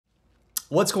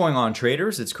What's going on,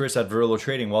 traders? It's Chris at Verlo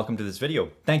Trading. Welcome to this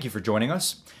video. Thank you for joining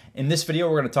us. In this video,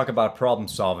 we're going to talk about problem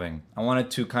solving. I wanted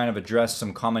to kind of address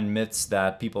some common myths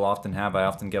that people often have. I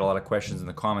often get a lot of questions in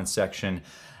the comments section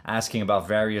asking about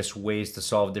various ways to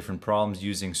solve different problems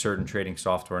using certain trading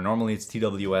software. Normally, it's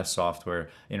TWS software,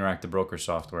 interactive broker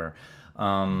software.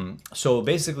 So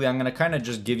basically, I'm going to kind of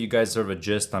just give you guys sort of a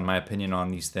gist on my opinion on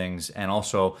these things, and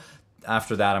also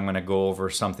after that, I'm going to go over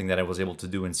something that I was able to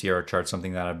do in Sierra Chart,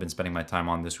 something that I've been spending my time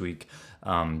on this week,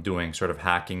 doing sort of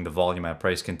hacking the volume at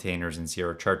price containers in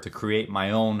Sierra Chart to create my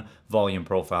own volume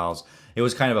profiles. It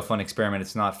was kind of a fun experiment.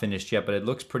 It's not finished yet, but it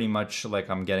looks pretty much like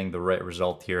I'm getting the right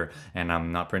result here and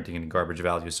I'm not printing any garbage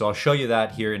values. So I'll show you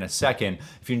that here in a second.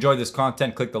 If you enjoyed this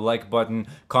content, click the like button,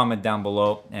 comment down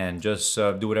below, and just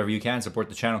do whatever you can. Support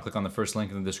the channel. Click on the first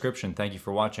link in the description. Thank you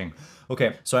for watching.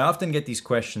 Okay, so I often get these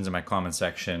questions in my comment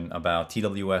section about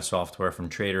TWS software from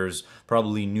traders,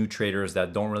 probably new traders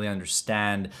that don't really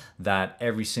understand that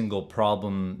every single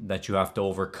problem that you have to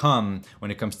overcome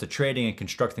when it comes to trading and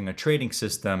constructing a trading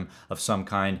system of some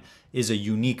kind is a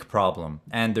unique problem.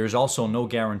 And there's also no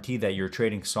guarantee that your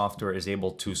trading software is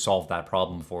able to solve that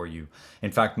problem for you.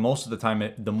 In fact, most of the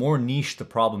time, the more niche the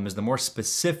problem is, the more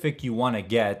specific you want to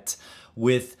get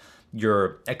with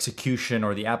your execution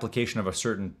or the application of a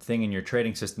certain thing in your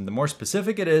trading system, the more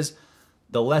specific it is,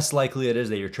 the less likely it is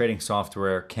that your trading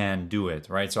software can do it,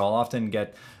 right? So I'll often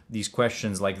get these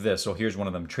questions like this. So here's one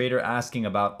of them. Trader asking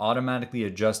about automatically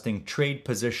adjusting trade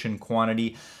position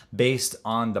quantity based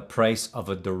on the price of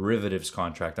a derivatives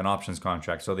contract, an options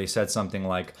contract. So they said something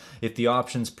like, if the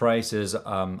options price is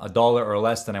 $1 or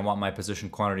less, then I want my position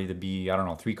quantity to be, I don't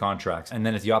know, 3 contracts. And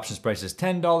then if the options price is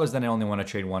 $10, then I only want to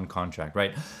trade 1 contract,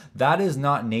 right? That is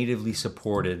not natively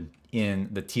supported in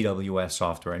the TWS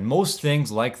software. And most things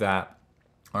like that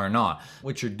are not.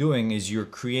 What you're doing is you're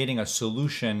creating a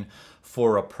solution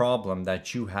for a problem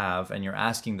that you have, and you're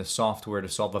asking the software to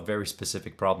solve a very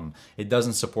specific problem. It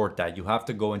doesn't support that. You have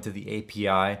to go into the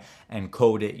API and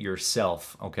code it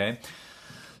yourself, okay?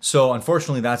 So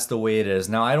unfortunately, that's the way it is.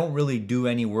 Now, I don't really do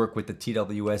any work with the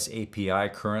TWS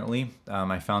API currently.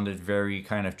 I found it very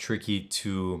kind of tricky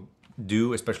to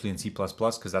do, especially in C++,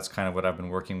 because that's kind of what I've been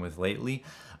working with lately.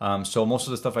 So most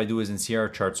of the stuff I do is in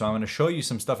Sierra Chart. So I'm going to show you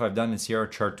some stuff I've done in Sierra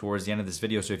Chart towards the end of this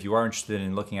video. So if you are interested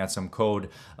in looking at some code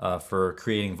for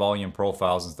creating volume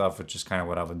profiles and stuff, which is kind of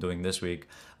what I've been doing this week,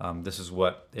 this is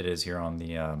what it is here on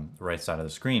the right side of the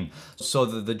screen. So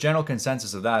the general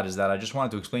consensus of that is that I just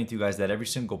wanted to explain to you guys that every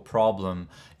single problem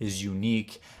is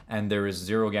unique and there is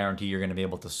zero guarantee you're going to be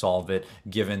able to solve it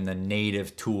given the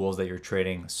native tools that your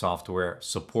trading software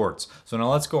supports. So now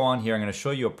let's go on here. I'm going to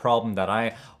show you a problem that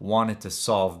I wanted to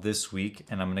solve this week,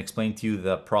 and I'm going to explain to you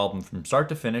the problem from start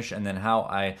to finish and then how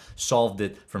I solved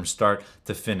it from start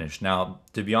to finish. Now,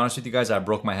 to be honest with you guys, I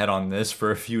broke my head on this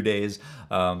for a few days,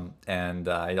 and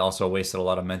I also wasted a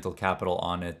lot of mental capital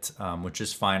on it, which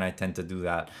is fine. I tend to do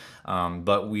that.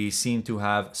 But we seem to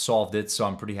have solved it, so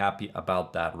I'm pretty happy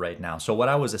about that right now. So what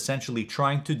I was essentially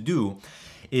trying to do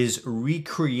is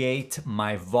recreate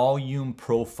my volume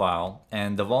profile,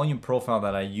 and the volume profile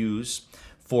that I use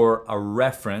for a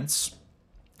reference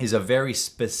is a very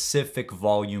specific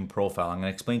volume profile. I'm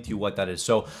going to explain to you what that is.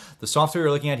 So the software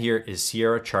you're looking at here is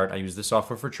Sierra Chart. I use this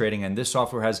software for trading, and this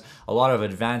software has a lot of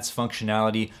advanced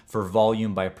functionality for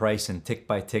volume by price and tick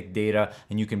by tick data,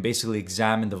 and you can basically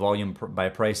examine the volume by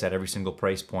price at every single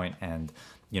price point and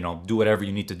do whatever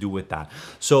you need to do with that.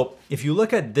 So if you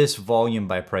look at this volume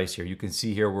by price here, you can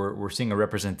see here we're seeing a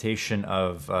representation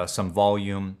of some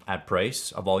volume at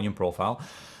price, a volume profile.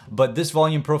 But this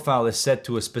volume profile is set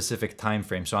to a specific time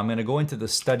frame. So I'm going to go into the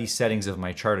study settings of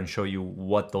my chart and show you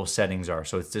what those settings are.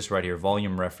 So it's this right here,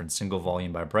 volume reference, single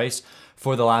volume by price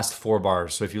for the last 4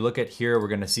 bars. So if you look at here, we're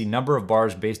going to see number of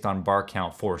bars based on bar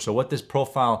count 4. So what this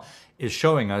profile is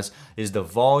showing us is the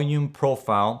volume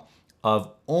profile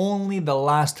of only the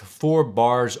last 4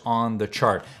 bars on the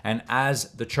chart. And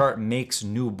as the chart makes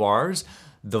new bars,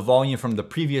 the volume from the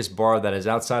previous bar that is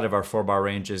outside of our 4-bar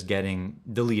range is getting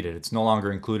deleted. It's no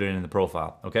longer included in the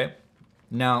profile, okay?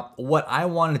 Now, what I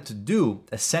wanted to do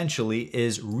essentially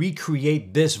is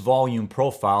recreate this volume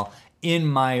profile in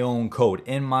my own code,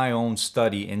 in my own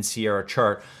study in Sierra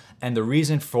Chart. And the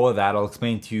reason for that, I'll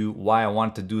explain to you why I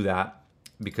wanted to do that,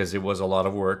 because it was a lot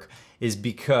of work, is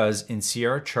because in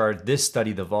Sierra Chart, this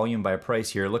study, the volume by price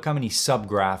here, look how many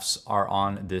subgraphs are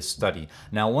on this study.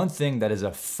 Now, one thing that is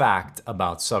a fact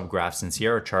about subgraphs in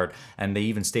Sierra Chart, and they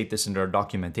even state this in their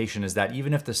documentation, is that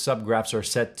even if the subgraphs are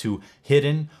set to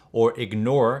hidden or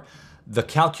ignore, the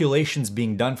calculations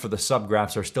being done for the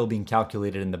subgraphs are still being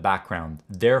calculated in the background.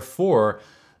 Therefore,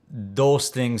 those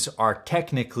things are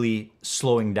technically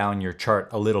slowing down your chart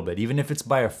a little bit, even if it's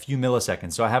by a few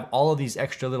milliseconds. So I have all of these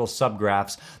extra little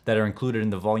subgraphs that are included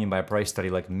in the volume by price study,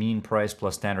 like mean price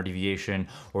plus standard deviation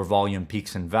or volume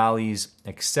peaks and valleys,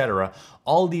 etc.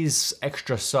 All these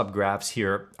extra subgraphs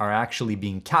here are actually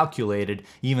being calculated,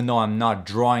 even though I'm not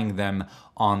drawing them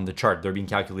on the chart. They're being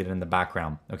calculated in the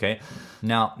background, okay?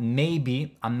 Now,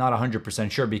 maybe, I'm not 100%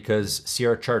 sure because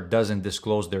CR Chart doesn't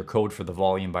disclose their code for the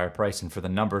volume by price and for the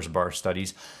numbers bar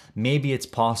studies. Maybe it's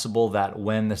possible that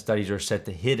when the studies are set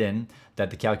to hidden,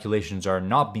 that the calculations are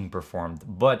not being performed,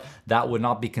 but that would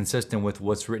not be consistent with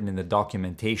what's written in the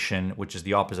documentation, which is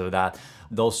the opposite of that.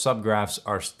 Those subgraphs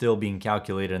are still being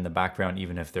calculated in the background,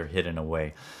 even if they're hidden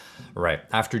away. Right,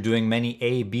 after doing many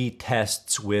A/B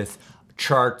tests with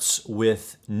charts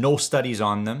with no studies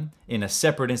on them in a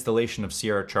separate installation of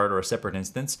CR Chart or a separate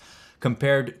instance,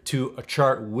 compared to a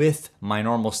chart with my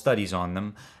normal studies on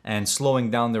them and slowing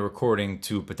down the recording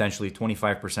to potentially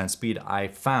 25% speed, I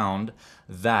found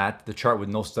that the chart with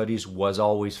no studies was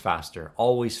always faster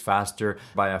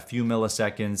by a few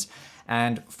milliseconds.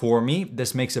 And for me,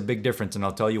 this makes a big difference, and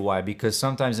I'll tell you why. Because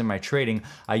sometimes in my trading,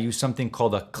 I use something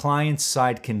called a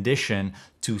client-side condition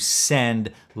to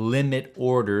send limit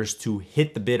orders to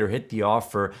hit the bid or hit the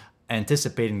offer,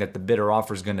 anticipating that the bid or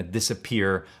offer is going to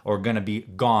disappear or going to be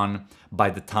gone by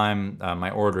the time my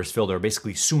order is filled, or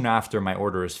basically soon after my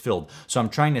order is filled. So I'm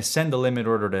trying to send a limit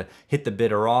order to hit the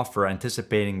bid or offer,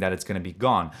 anticipating that it's going to be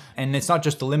gone. And it's not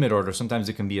just a limit order, sometimes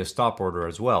it can be a stop order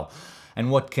as well. And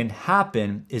what can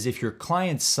happen is if your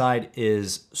client side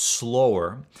is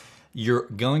slower, you're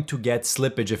going to get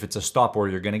slippage. If it's a stop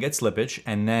order, you're going to get slippage.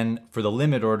 And then for the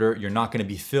limit order, you're not going to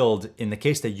be filled in the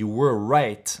case that you were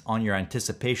right on your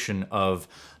anticipation of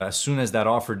as soon as that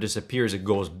offer disappears, it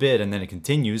goes bid and then it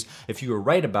continues. If you were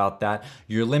right about that,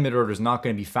 your limit order is not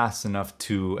going to be fast enough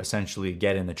to essentially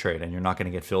get in the trade, and you're not going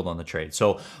to get filled on the trade.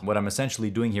 So what I'm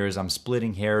essentially doing here is I'm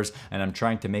splitting hairs and I'm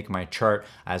trying to make my chart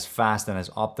as fast and as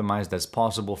optimized as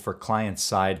possible for client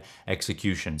side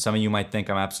execution. Some of you might think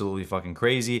I'm absolutely fucking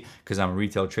crazy because I'm a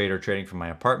retail trader trading from my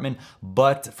apartment,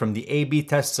 but from the A/B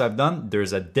tests I've done,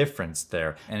 there's a difference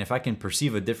there. And if I can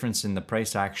perceive a difference in the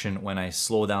price action when I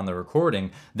slow down the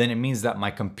recording, then it means that my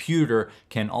computer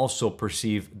can also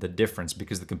perceive the difference,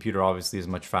 because the computer obviously is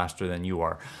much faster than you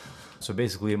are. So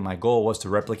basically my goal was to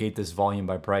replicate this volume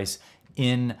by price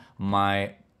in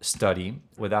my study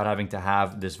without having to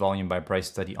have this volume by price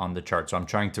study on the chart. So I'm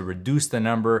trying to reduce the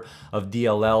number of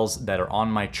DLLs that are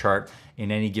on my chart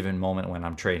in any given moment when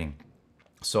I'm trading.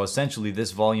 So essentially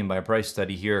this volume by price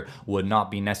study here would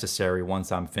not be necessary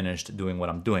once I'm finished doing what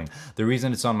I'm doing. The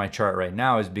reason it's on my chart right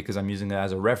now is because I'm using it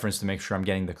as a reference to make sure I'm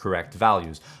getting the correct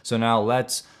values. So now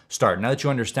let's start. Now that you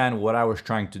understand what I was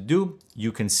trying to do,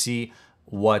 you can see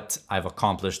what I've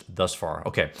accomplished thus far.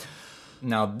 Okay.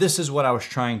 Now, this is what I was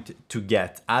trying to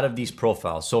get out of these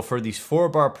profiles. So for these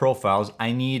 4-bar profiles,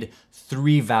 I need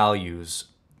 3 values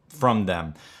from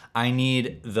them. I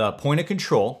need the point of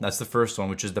control, that's the first one,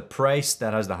 which is the price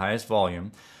that has the highest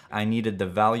volume. I needed the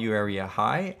value area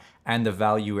high and the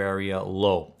value area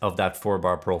low of that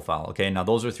 4-bar profile. Okay, now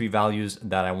those are 3 values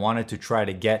that I wanted to try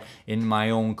to get in my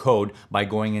own code by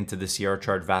going into the CR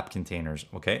Chart VAP containers.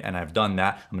 Okay, and I've done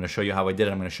that. I'm going to show you how I did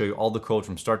it. I'm going to show you all the code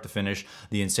from start to finish,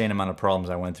 the insane amount of problems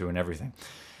I went through and everything.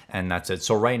 And that's it.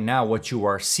 So right now what you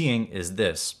are seeing is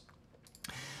this.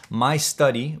 My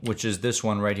study, which is this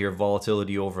one right here,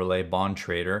 Volatility Overlay Bond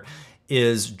Trader,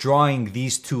 is drawing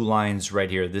these 2 lines right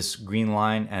here, this green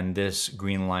line and this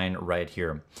green line right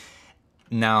here.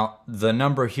 Now, the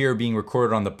number here being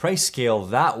recorded on the price scale,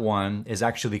 that one is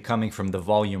actually coming from the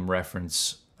volume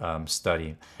reference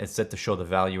study. It's set to show the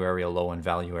value area low and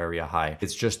value area high.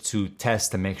 It's just to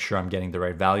test to make sure I'm getting the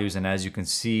right values. And as you can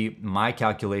see, my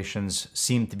calculations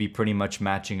seem to be pretty much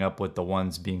matching up with the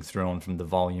ones being thrown from the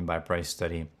volume by price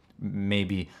study,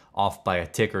 maybe off by a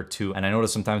tick or 2. And I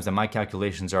notice sometimes that my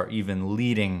calculations are even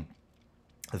leading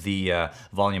the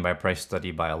volume by price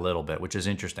study by a little bit, which is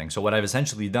interesting. So what I've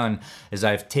essentially done is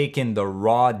I've taken the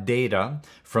raw data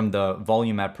from the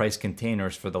volume at price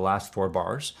containers for the last 4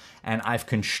 bars, and I've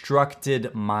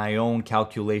constructed my own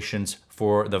calculations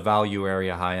for the value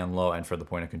area high and low and for the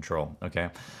point of control, okay?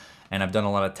 And I've done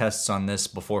a lot of tests on this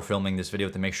before filming this video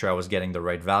to make sure I was getting the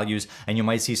right values. And you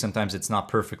might see sometimes it's not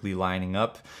perfectly lining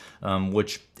up,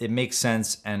 which it makes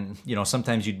sense. And you know,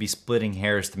 sometimes you'd be splitting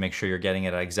hairs to make sure you're getting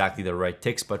it at exactly the right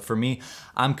ticks. But for me,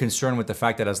 I'm concerned with the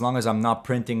fact that as long as I'm not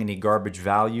printing any garbage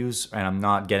values and I'm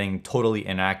not getting totally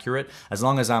inaccurate, as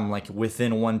long as I'm like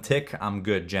within 1 tick, I'm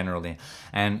good generally.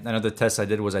 And another test I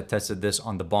did was I tested this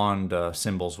on the bond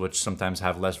symbols, which sometimes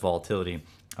have less volatility.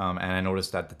 and I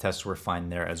noticed that the tests were fine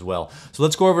there as well. So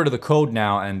let's go over to the code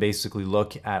now and basically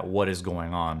look at what is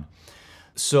going on.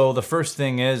 So the first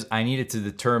thing is I needed to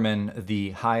determine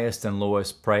the highest and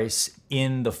lowest price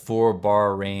in the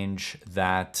 4-bar range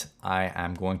that I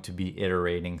am going to be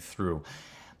iterating through.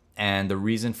 And the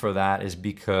reason for that is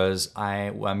because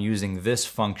I'm using this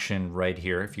function right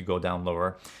here. If you go down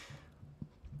lower,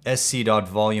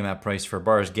 sc.volume at price for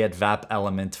bars, get vap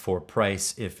element for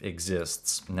price if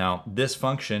exists. Now, this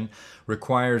function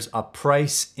requires a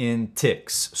price in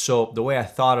ticks. So the way I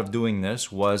thought of doing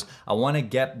this was I want to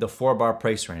get the 4-bar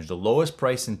price range, the lowest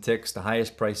price in ticks, the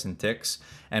highest price in ticks.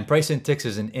 And price in ticks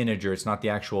is an integer. It's not the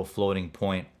actual floating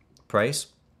point price.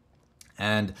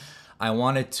 And I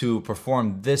wanted to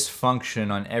perform this function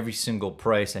on every single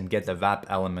price and get the vap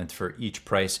element for each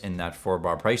price in that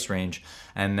 4-bar price range,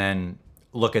 and then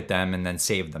look at them and then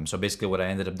save them. So basically what I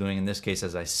ended up doing in this case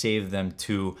is I saved them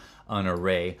to an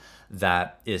array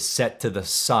that is set to the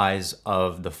size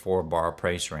of the 4-bar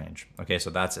price range. Okay, so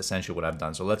that's essentially what I've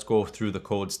done. So let's go through the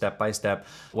code step by step.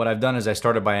 What I've done is I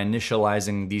started by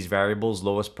initializing these variables,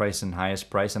 lowest price and highest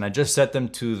price, and I just set them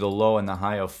to the low and the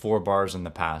high of 4 bars in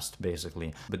the past,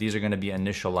 basically. But these are gonna be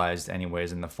initialized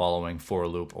anyways in the following for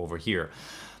loop over here.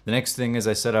 The next thing is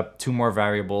I set up 2 more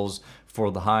variables for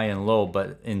the high and low,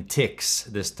 but in ticks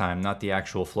this time, not the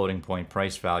actual floating point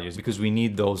price values, because we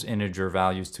need those integer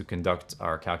values to conduct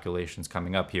our calculations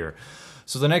coming up here.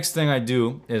 So the next thing I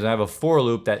do is I have a for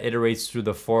loop that iterates through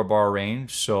the 4-bar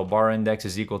range. So bar index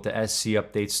is equal to sc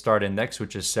update start index,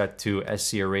 which is set to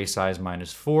sc array size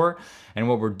minus 4. And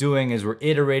what we're doing is we're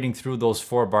iterating through those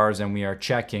 4 bars, and we are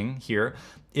checking here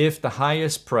if the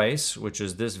highest price, which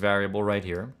is this variable right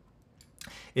here,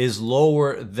 is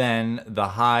lower than the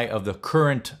high of the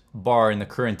current bar in the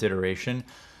current iteration,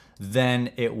 then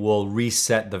it will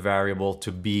reset the variable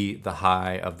to be the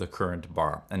high of the current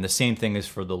bar. And the same thing is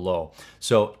for the low.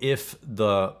 So if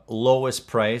the lowest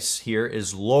price here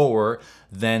is lower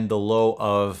than the low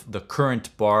of the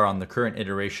current bar on the current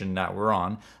iteration that we're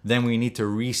on, then we need to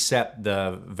reset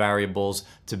the variables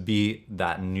to be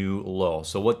that new low.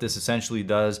 So what this essentially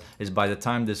does is by the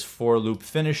time this for loop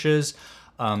finishes,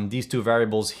 these 2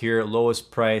 variables here,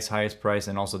 lowest price, highest price,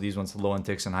 and also these ones, low in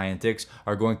ticks and high in ticks,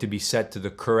 are going to be set to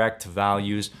the correct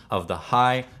values of the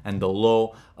high and the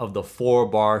low of the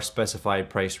 4-bar specified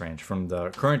price range, from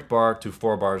the current bar to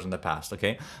 4 bars in the past,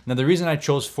 okay? Now the reason I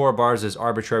chose 4 bars is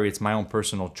arbitrary. It's my own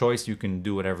personal choice. You can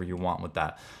do whatever you want with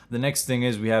that. The next thing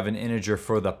is we have an integer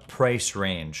for the price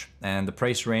range, and the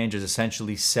price range is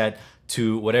essentially set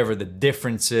to whatever the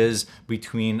difference is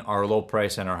between our low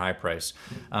price and our high price.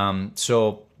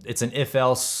 So it's an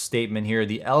if-else statement here.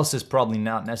 The else is probably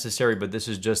not necessary, but this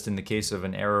is just in the case of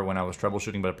an error when I was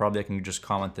troubleshooting, but probably I can just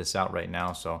comment this out right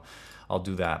now. So I'll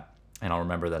do that, and I'll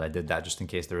remember that I did that just in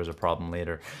case there is a problem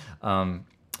later.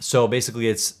 So basically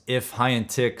it's if high in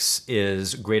ticks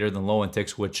is greater than low in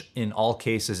ticks, which in all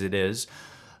cases it is,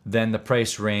 then the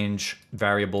price range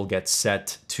variable gets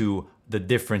set to the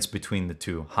difference between the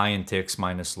two, high in ticks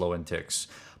minus low in ticks,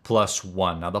 plus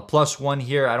 1. Now the plus 1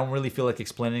 here, I don't really feel like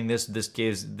explaining this.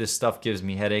 This stuff gives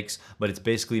me headaches, but it's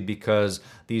basically because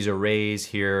these arrays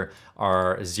here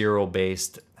are 0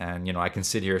 based, and I can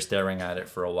sit here staring at it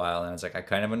for a while, and it's like I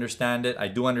kind of understand it. I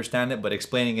do understand it, but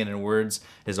explaining it in words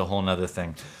is a whole nother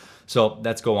thing. So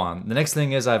let's go on. The next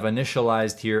thing is I've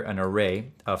initialized here an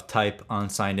array of type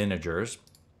unsigned integers,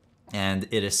 and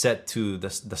it is set to the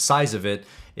size of it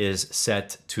is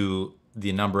set to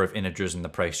the number of integers in the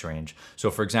price range. So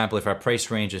for example, if our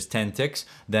price range is 10 ticks,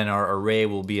 then our array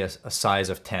will be a size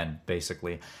of 10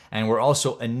 basically. And we're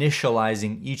also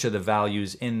initializing each of the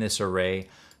values in this array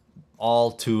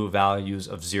all to values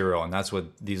of 0, and that's what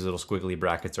these little squiggly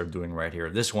brackets are doing right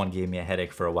here. This one gave me a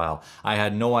headache for a while. I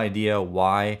had no idea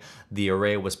why the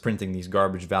array was printing these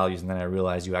garbage values, and then I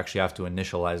realized you actually have to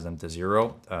initialize them to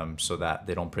 0 so that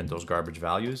they don't print those garbage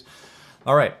values.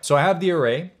 All right, so I have the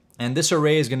array, and this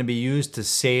array is going to be used to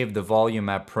save the volume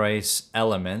at price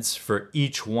elements for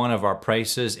each one of our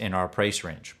prices in our price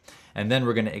range. And then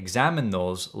we're going to examine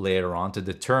those later on to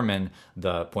determine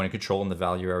the point of control in the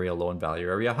value area low and value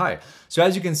area high. So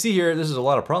as you can see here, this is a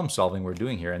lot of problem solving we're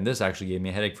doing here, and this actually gave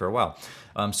me a headache for a while.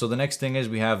 So the next thing is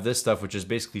we have this stuff, which is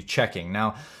basically checking.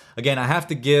 Now, again, I have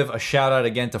to give a shout out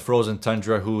again to Frozen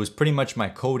Tundra, who is pretty much my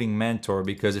coding mentor,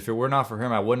 because if it were not for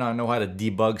him, I would not know how to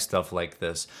debug stuff like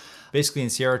this. Basically in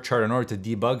Sierra Chart, in order to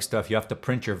debug stuff, you have to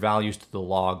print your values to the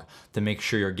log to make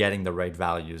sure you're getting the right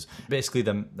values. Basically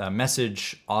the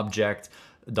message object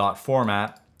dot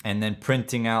format and then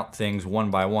printing out things one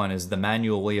by one is the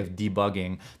manual way of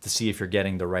debugging to see if you're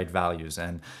getting the right values.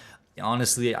 And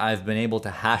honestly, I've been able to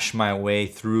hash my way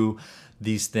through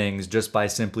these things just by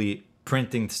simply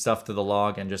printing stuff to the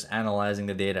log and just analyzing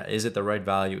the data. Is it the right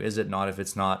value? Is it not? If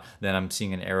it's not, then I'm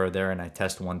seeing an error there and I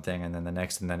test one thing and then the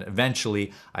next, and then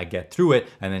eventually I get through it.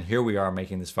 And then here we are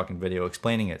making this fucking video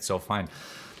explaining it. So fine.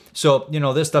 So, you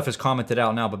know, this stuff is commented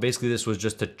out now, but basically this was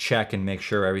just to check and make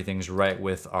sure everything's right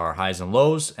with our highs and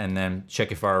lows, and then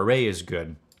check if our array is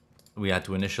good. We had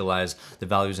to initialize the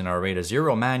values in our array to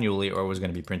 0 manually, or it was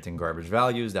going to be printing garbage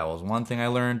values. That was one thing I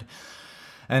learned.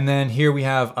 And then here we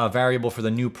have a variable for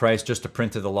the new price just to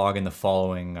print to the log in the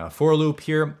following for loop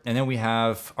here. And then we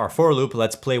have our for loop.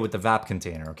 Let's play with the VAP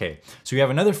container. Okay, so we have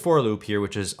another for loop here,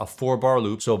 which is a 4-bar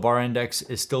loop. So bar index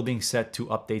is still being set to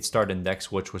update start index,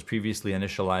 which was previously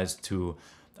initialized to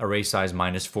array size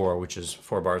 -4, which is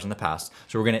 4 bars in the past.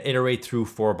 So we're going to iterate through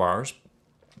 4 bars.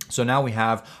 So now we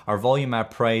have our volume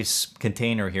at price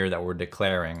container here that we're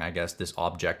declaring, I guess, this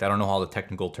object. I don't know all the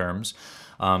technical terms.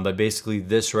 But basically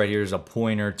this right here is a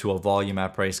pointer to a volume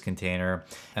at price container.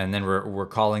 And then we're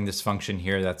calling this function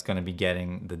here that's going to be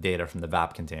getting the data from the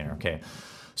VAP container. Okay,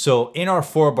 so in our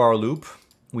 4-bar loop,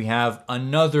 we have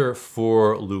another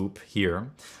for loop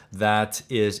here that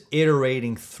is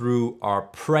iterating through our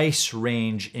price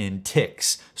range in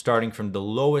ticks, starting from the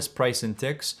lowest price in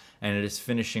ticks, and it is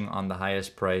finishing on the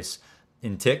highest price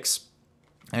in ticks.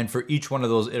 And for each one of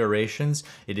those iterations,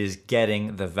 it is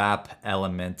getting the VAP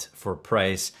element for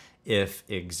price if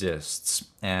exists.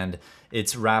 And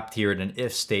it's wrapped here in an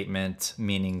if statement,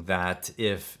 meaning that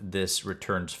if this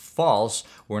returns false,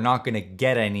 we're not going to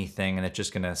get anything and it's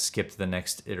just going to skip to the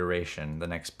next iteration, the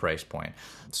next price point.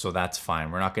 So that's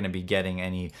fine. We're not going to be getting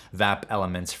any VAP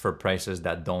elements for prices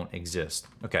that don't exist.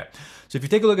 Okay, so if you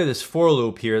take a look at this for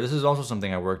loop here, this is also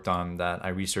something I worked on that I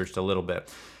researched a little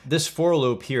bit. This for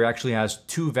loop here actually has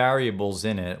 2 variables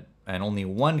in it and only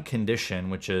one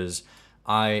condition, which is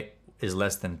I is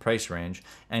less than price range.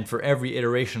 And for every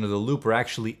iteration of the loop, we're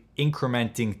actually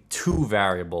incrementing 2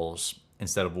 variables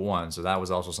instead of 1. So that was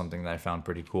also something that I found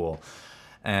pretty cool.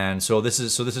 And so this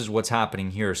is what's happening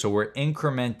here. So we're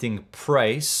incrementing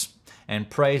price, and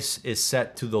price is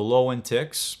set to the low in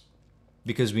ticks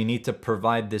because we need to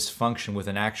provide this function with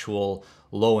an actual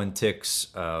low in ticks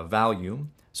value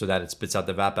so that it spits out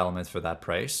the VAP element for that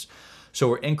price. So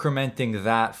we're incrementing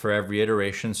that for every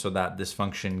iteration so that this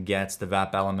function gets the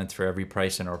VAP element for every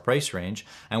price in our price range.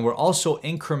 And we're also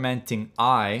incrementing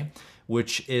I,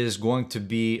 which is going to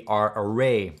be our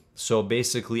array. So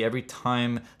basically every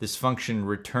time this function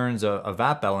returns a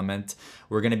VAP element,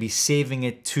 we're going to be saving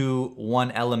it to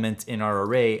one element in our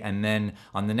array, and then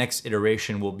on the next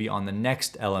iteration will be on the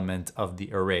next element of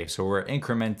the array. So we're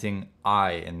incrementing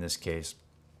I in this case.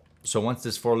 So once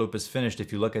this for loop is finished,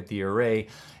 if you look at the array,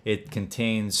 it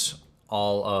contains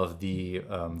all of the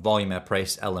volume at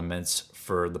price elements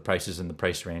for the prices in the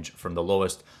price range from the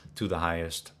lowest to the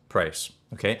highest price.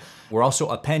 Okay, we're also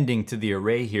appending to the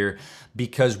array here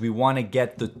because we want to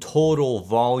get the total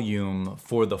volume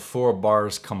for the 4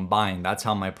 bars combined. That's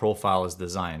how my profile is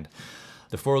designed.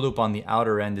 The for loop on the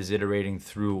outer end is iterating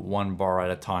through 1 bar at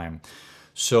a time.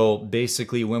 So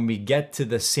basically when we get to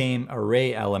the same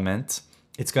array element,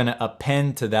 it's going to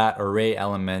append to that array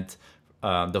element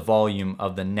the volume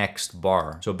of the next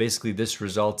bar. So basically this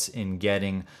results in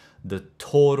getting the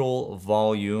total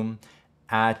volume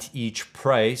at each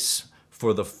price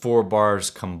for the 4 bars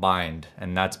combined.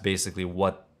 And that's basically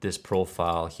what this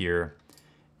profile here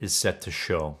is set to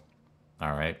show.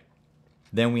 All right.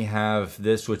 Then we have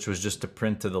this, which was just to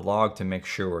print to the log to make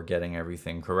sure we're getting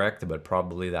everything correct, but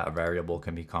probably that variable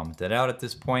can be commented out at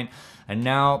this point. And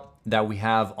now that we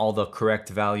have all the correct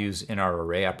values in our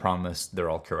array, I promise they're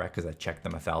all correct because I checked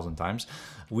them 1,000 times,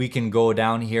 we can go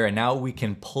down here and now we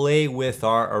can play with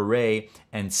our array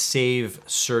and save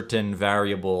certain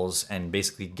variables and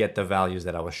basically get the values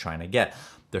that I was trying to get.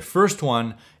 The first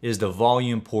one is the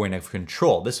volume point of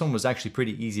control. This one was actually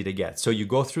pretty easy to get. So you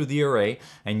go through the array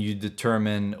and you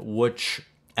determine which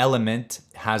element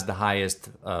has the highest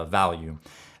value.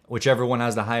 Whichever one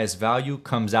has the highest value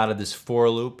comes out of this for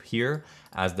loop here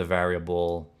as the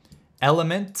variable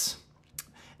element,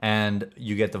 and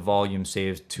you get the volume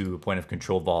saved to point of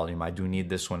control volume. I do need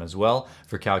this one as well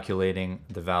for calculating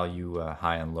the value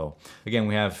high and low. Again,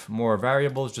 we have more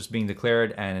variables just being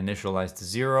declared and initialized to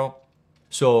 0.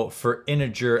 So for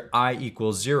integer I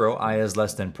equals 0, I is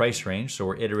less than price range. So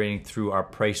we're iterating through our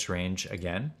price range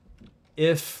again.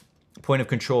 If point of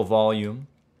control volume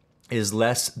is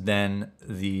less than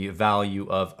the value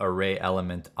of array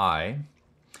element I,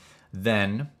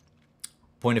 then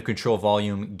point of control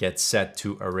volume gets set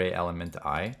to array element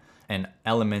I, and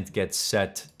element gets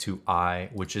set to I,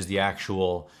 which is the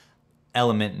actual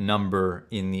element number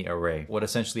in the array. What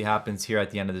essentially happens here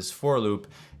at the end of this for loop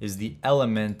is the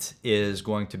element is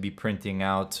going to be printing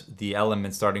out the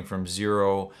element starting from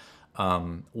 0,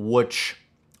 which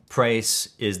price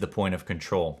is the point of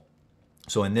control.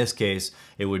 So in this case,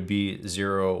 it would be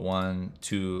 0, 1,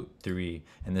 2, 3.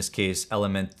 In this case,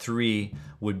 element 3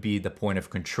 would be the point of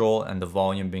control, and the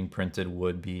volume being printed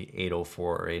would be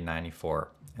 804 or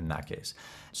 894 in that case.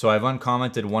 So I've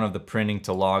uncommented one of the printing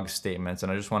to log statements,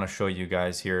 and I just want to show you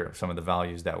guys here some of the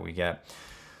values that we get.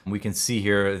 We can see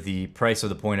here the price of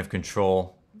the point of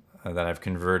control that I've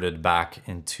converted back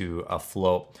into a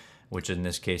float, which in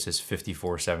this case is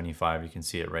 54.75. You can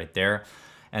see it right there.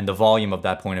 And the volume of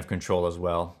that point of control as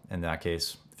well, in that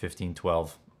case,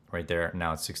 1512 right there.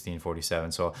 Now it's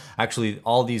 1647. So actually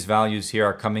all these values here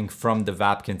are coming from the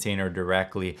VAP container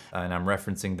directly, and I'm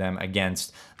referencing them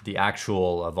against the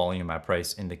actual volume at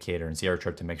price indicator and CR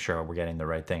chart to make sure we're getting the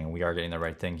right thing, and we are getting the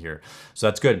right thing here. So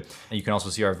that's good. And you can also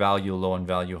see our value low and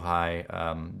value high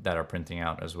that are printing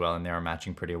out as well, and they are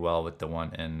matching pretty well with the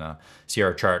one in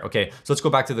CR chart. Okay, so let's go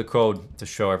back to the code to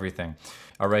show everything.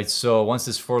 All right, so once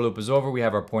this for loop is over, we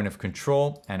have our point of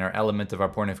control and our element of our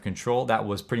point of control. That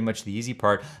was pretty much the easy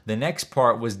part. The next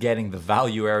part was getting the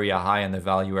value area high and the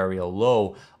value area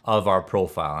low of our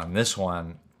profile. And this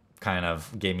one kind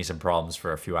of gave me some problems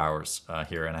for a few hours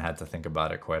here, and I had to think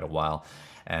about it quite a while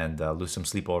and lose some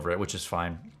sleep over it, which is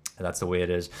fine. That's the way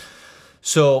it is.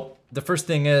 So the first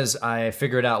thing is I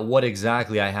figured out what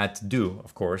exactly I had to do,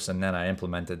 of course, and then I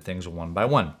implemented things one by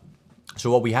one. So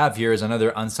what we have here is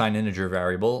another unsigned integer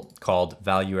variable called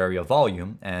value area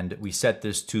volume, and we set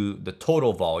this to the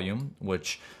total volume,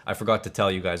 which I forgot to tell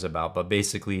you guys about, but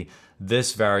basically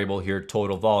this variable here,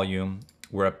 total volume,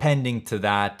 we're appending to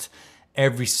that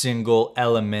every single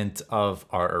element of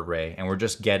our array, and we're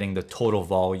just getting the total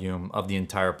volume of the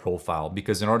entire profile,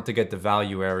 because in order to get the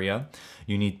value area,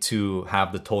 you need to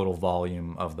have the total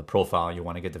volume of the profile you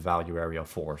want to get the value area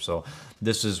for. So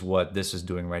this is what this is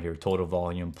doing right here, total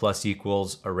volume plus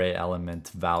equals array element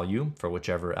value for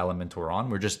whichever element we're on.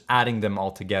 We're just adding them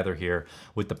all together here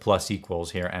with the plus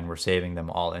equals here, and we're saving them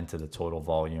all into the total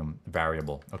volume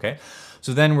variable, okay?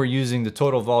 So then we're using the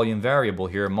total volume variable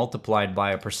here multiplied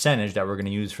by a percentage that we're going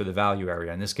to use for the value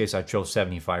area. In this case, I chose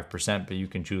 75%, but you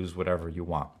can choose whatever you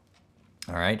want.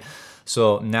 All right.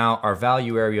 So now our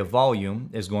value area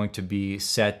volume is going to be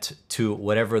set to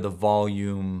whatever the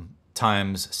volume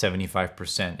times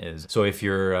 75% is. So if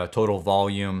your total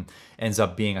volume ends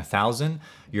up being 1,000,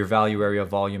 your value area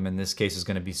volume in this case is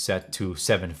going to be set to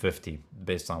 750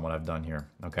 based on what I've done here.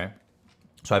 Okay.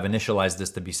 So I've initialized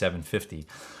this to be 750.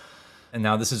 And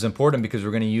now this is important because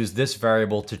we're going to use this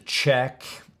variable to check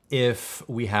if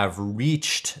we have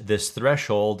reached this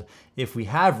threshold. If we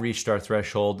have reached our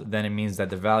threshold, then it means that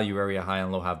the value area high and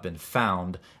low have been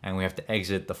found, and we have to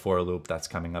exit the for loop that's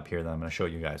coming up here that I'm going to show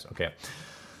you guys. Okay.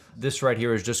 This right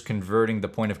here is just converting the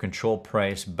point of control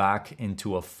price back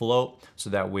into a float, so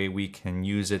that way we can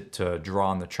use it to draw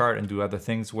on the chart and do other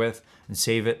things with and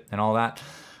save it and all that.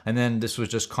 And then this was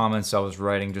just comments I was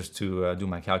writing just to do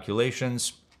my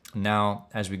calculations. Now,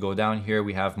 as we go down here,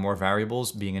 we have more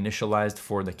variables being initialized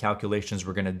for the calculations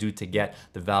we're going to do to get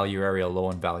the value area low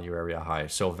and value area high.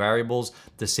 So variables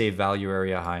to save value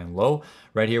area high and low.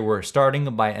 Right here, we're starting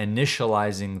by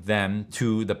initializing them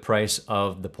to the price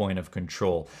of the point of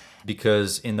control.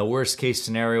 Because in the worst case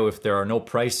scenario, if there are no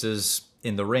prices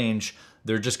in the range,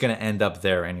 they're just going to end up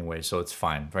there anyway. So it's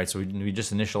fine, right? So we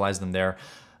just initialize them there.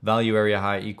 Value area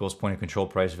high equals point of control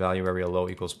price, value area low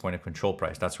equals point of control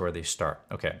price. That's where they start.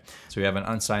 Okay, so we have an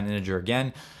unsigned integer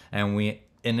again, and we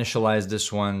initialize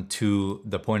this one to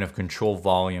the point of control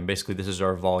volume. Basically, this is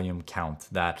our volume count.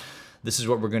 This is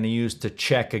what we're going to use to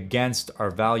check against our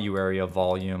value area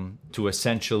volume to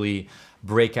essentially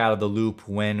break out of the loop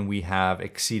when we have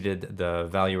exceeded the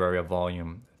value area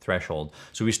volume threshold.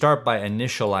 So we start by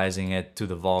initializing it to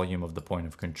the volume of the point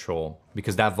of control,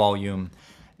 because that volume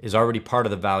is already part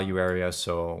of the value area,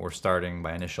 so we're starting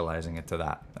by initializing it to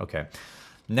that. Okay.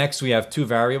 Next, we have two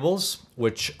variables,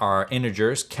 which are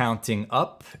integers counting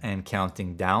up and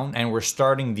counting down, and we're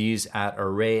starting these at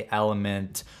array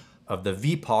element of the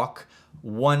VPOC,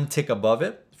 one tick above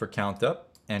it for count up,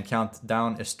 and count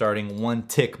down is starting one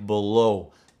tick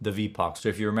below the VPOC. So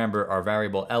if you remember, our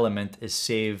variable element is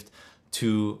saved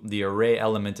to the array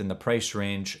element in the price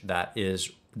range that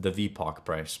is the VPOC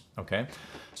price, okay?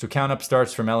 So count up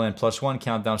starts from element +1,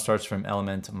 count down starts from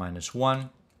element -1.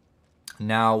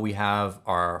 Now we have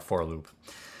our for loop.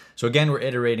 So again, we're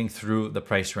iterating through the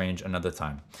price range another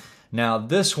time. Now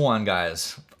this one,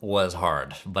 guys, was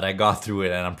hard, but I got through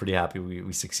it and I'm pretty happy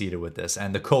we succeeded with this.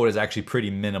 And the code is actually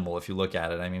pretty minimal if you look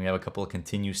at it. I mean, we have a couple of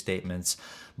continue statements,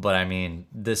 but I mean,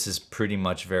 this is pretty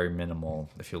much very minimal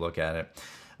if you look at it.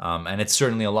 And it's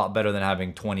certainly a lot better than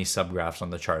having 20 subgraphs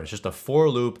on the chart. It's just a for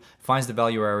loop, finds the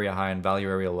value area high and value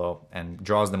area low, and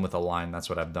draws them with a line. That's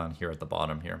what I've done here at the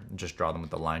bottom here. Just draw them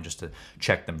with a line just to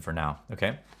check them for now,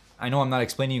 okay? I know I'm not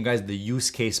explaining you guys the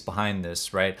use case behind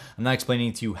this, right? I'm not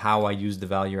explaining to you how I use the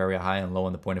value area high and low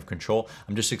in the point of control.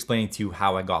 I'm just explaining to you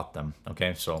how I got them,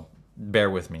 okay? So bear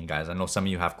with me, guys. I know some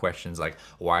of you have questions like,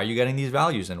 why are you getting these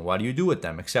values and what do you do with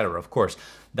them, etc. Of course,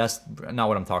 that's not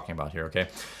what I'm talking about here, okay?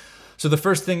 So the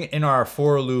first thing in our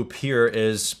for loop here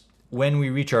is when we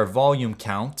reach our volume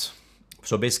count.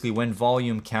 So basically when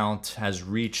volume count has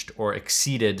reached or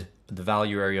exceeded the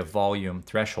value area volume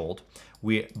threshold,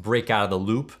 we break out of the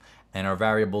loop and our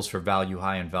variables for value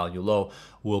high and value low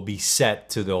will be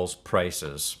set to those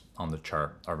prices on the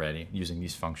chart already using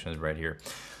these functions right here.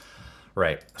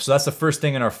 Right, so that's the first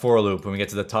thing in our for loop. When we get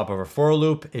to the top of our for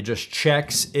loop, it just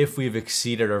checks if we've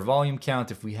exceeded our volume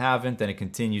count. If we haven't, then it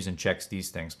continues and checks these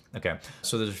things. Okay,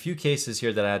 so there's a few cases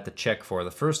here that I had to check for.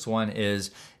 The first one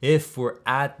is if we're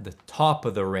at the top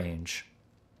of the range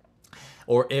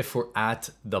or if we're at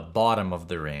the bottom of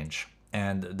the range.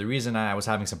 And the reason I was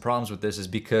having some problems with this is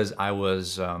because I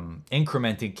was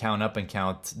incrementing count up and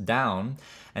count down.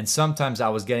 And sometimes I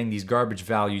was getting these garbage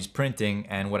values printing.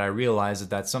 And what I realized is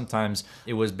that sometimes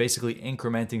it was basically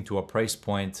incrementing to a price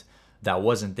point that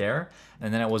wasn't there.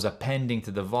 And then it was appending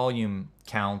to the volume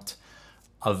count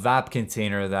a VAP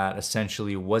container that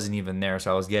essentially wasn't even there.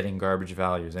 So I was getting garbage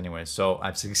values anyway. So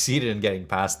I've succeeded in getting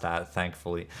past that,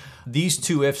 thankfully. These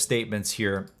two if statements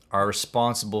here are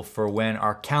responsible for when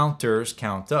our counters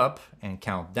count up and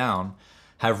count down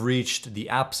have reached the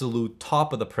absolute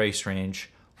top of the price range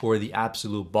or the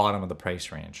absolute bottom of the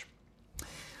price range.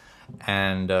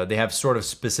 And they have sort of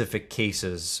specific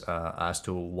cases as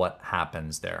to what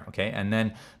happens there, okay? And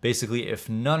then basically if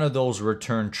none of those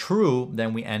return true,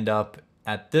 then we end up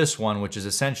at this one, which is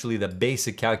essentially the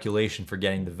basic calculation for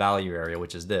getting the value area,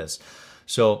 which is this.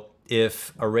 So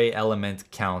if array element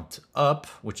count up,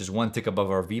 which is one tick above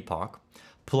our VPOC,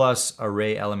 plus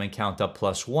array element count up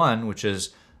plus one, which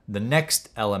is the next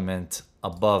element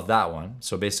above that one.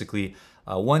 So basically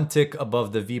one tick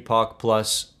above the VPOC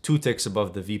plus two ticks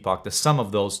above the VPOC, the sum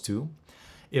of those two.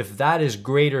 If that is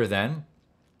greater than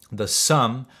the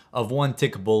sum of one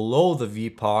tick below the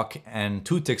VPOC and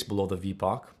two ticks below the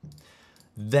VPOC,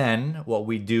 then what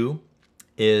we do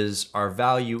is our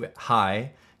value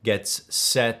high gets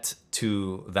set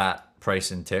to that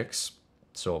price in ticks.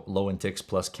 So low in ticks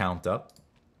plus count up.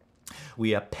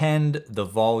 We append the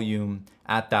volume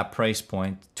at that price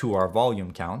point to our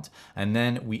volume count, and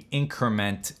then we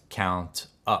increment count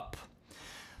up.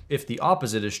 If the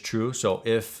opposite is true, so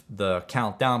if the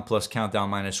count down plus count down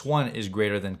minus one is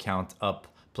greater than count up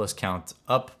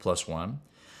plus one,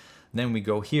 then we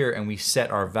go here and we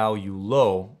set our value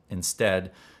low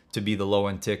instead to be the low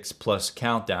in ticks plus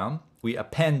count down. We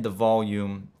append the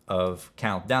volume of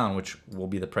count down, which will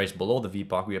be the price below the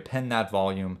VPOC. We append that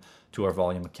volume to our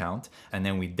volume account, and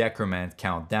then we decrement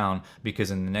count down because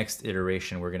in the next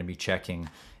iteration, we're gonna be checking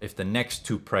if the next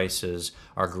two prices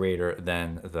are greater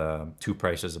than the two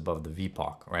prices above the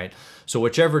VPOC, right? So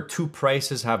whichever two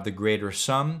prices have the greater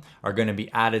sum are gonna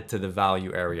be added to the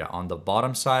value area on the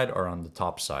bottom side or on the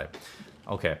top side.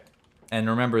 Okay. And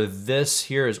remember, this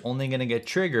here is only going to get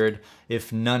triggered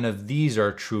if none of these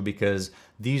are true, because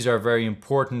these are very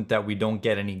important that we don't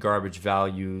get any garbage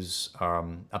values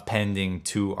appending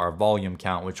to our volume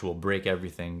count, which will break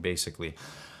everything basically.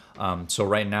 So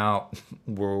right now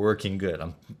we're working good.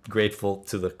 I'm grateful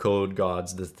to the code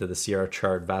gods, to the Sierra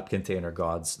chart VAP container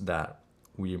gods that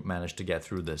we managed to get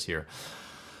through this here.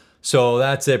 So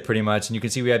that's it pretty much. And you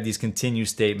can see we have these continue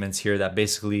statements here that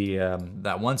basically,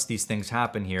 that once these things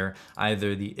happen here,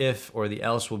 either the if or the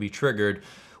else will be triggered.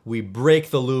 We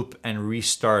break the loop and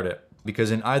restart it.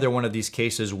 Because in either one of these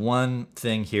cases, one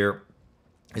thing here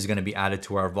is going to be added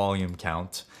to our volume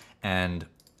count. And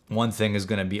one thing is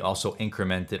going to be also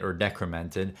incremented or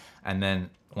decremented. And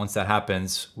then once that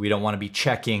happens, we don't want to be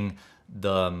checking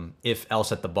the if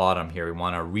else at the bottom here. We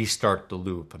want to restart the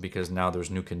loop because now there's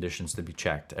new conditions to be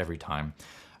checked every time.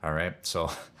 All right,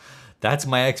 so that's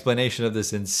my explanation of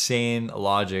this insane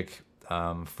logic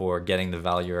for getting the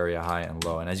value area high and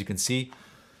low. And as you can see,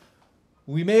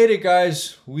 we made it,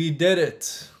 guys. We did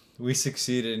it. We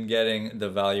succeeded in getting the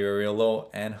value area low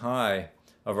and high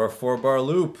of our 4-bar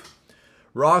loop.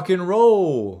 Rock and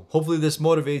roll. Hopefully this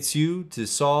motivates you to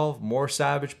solve more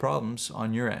savage problems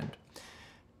on your end.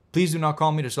 Please do not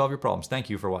call me to solve your problems. Thank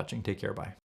you for watching. Take care. Bye.